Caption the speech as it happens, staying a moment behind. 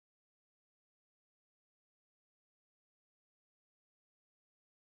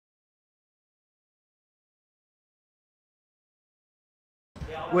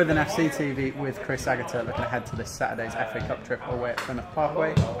With an FC TV with Chris Agutter, looking ahead to this Saturday's FA Cup trip away at Plymouth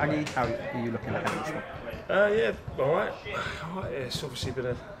Parkway. Aggie, how are you looking ahead to this one? Yeah, all right. It's obviously been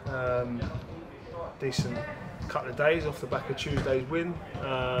a decent couple of days off the back of Tuesday's win,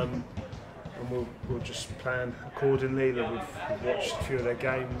 and we'll just plan accordingly. We've watched a few of their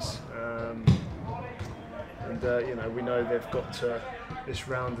games, and you know, we know they've got to this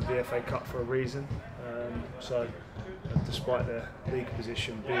round of the FA Cup for a reason. So despite their league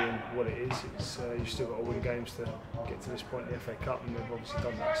position being what it is, you've still got to win games to get to this point in the FA Cup, and they've obviously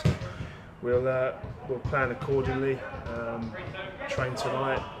done that. So we'll plan accordingly, train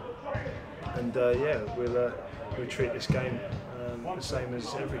tonight, and yeah, we'll treat this game the same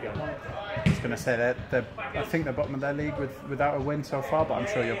as every game. I was going to say that I think they're bottom of their league without a win so far, but I'm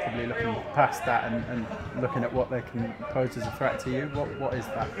sure you're probably looking past that and looking at what they can pose as a threat to you. What is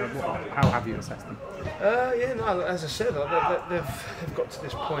that? How have you assessed them? Yeah, no, as I said, they've got to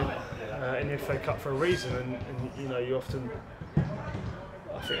this point in the FA Cup for a reason, and you know, you often,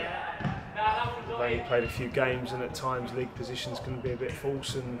 I think, they've only played a few games, and at times league positions can be a bit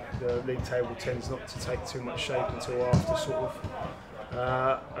false, and the league table tends not to take too much shape until after sort of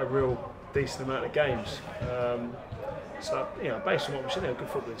a real decent amount of games. So, you know, based on what we've seen, they're a good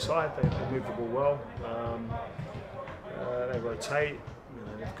footballing side. They move the ball well. They rotate. You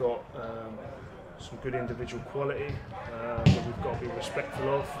know, they've got some good individual quality that we've got to be respectful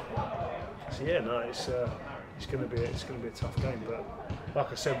of. So yeah, no, it's going to be a tough game. But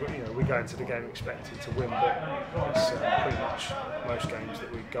like I said, you know, we go into the game expected to win, but it's pretty much most games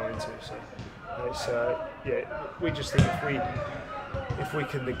that we go into. So it's yeah, we just think if we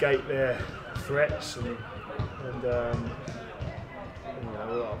can negate their threats and you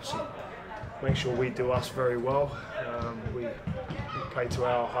know, obviously make sure we do us very well. We play to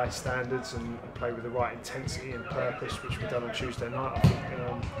our high standards and play with the right intensity and purpose, which we've done on Tuesday night. I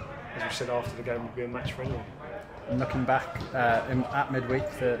think, as we said after the game, would be a match for anyone. And looking back at midweek,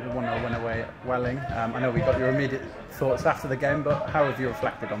 the 1-0 win away at Welling, I know we got your immediate thoughts after the game, but how have you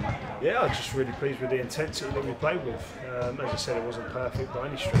reflected on that? Yeah, I'm just really pleased with the intensity that we played with. As I said, it wasn't perfect by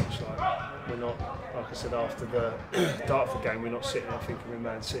any stretch. We're not, like I said after the Dartford game, we're not sitting there thinking we're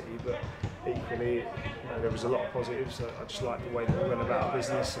Man City, but equally, you know, there was a lot of positives. I just like the way that we went about our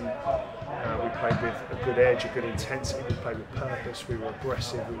business, and we played with a good edge, a good intensity. We played with purpose. We were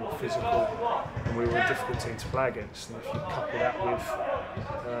aggressive. We were physical, and we were a difficult team to play against. And if you couple that with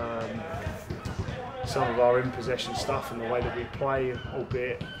some of our in possession stuff and the way that we play,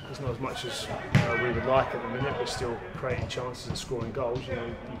 albeit there's not as much as we would like at the minute, but still creating chances and scoring goals. You know,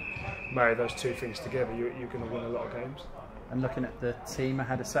 you marry those two things together, you're going to win a lot of games. And looking at the team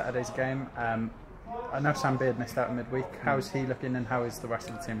ahead of Saturday's game, I know Sam Beard missed out midweek. How is he looking, and how is the rest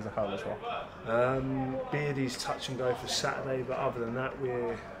of the team as a whole as well? Beardy's touch and go for Saturday, but other than that,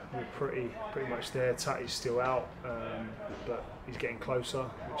 we're pretty much there. Tutty's still out, but he's getting closer,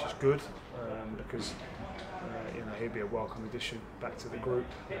 which is good, because you know, he'll be a welcome addition back to the group.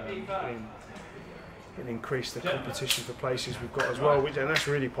 And increase the competition for places we've got as well, and that's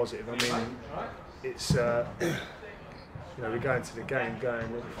really positive. I mean, it's you know, we go into the game going,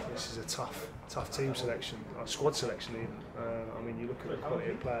 this is a tough team selection, squad selection even. I mean, you look at the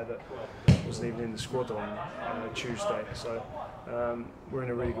quality of player that wasn't even in the squad on Tuesday. So we're in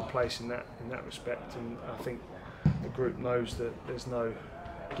a really good place in that respect, and I think the group knows that there's no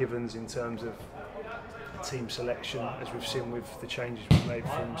givens in terms of team selection, as we've seen with the changes we've made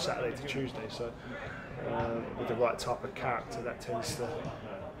from Saturday to Tuesday. So with the right type of character, that tends to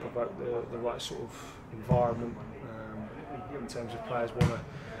provoke the right sort of environment. In terms of players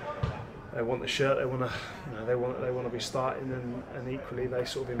they want the shirt, they want to, you know, they want to be starting, and equally they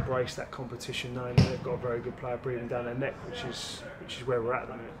sort of embrace that competition, knowing that they've got a very good player breathing down their neck, which is where we're at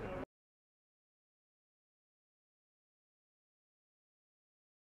the minute.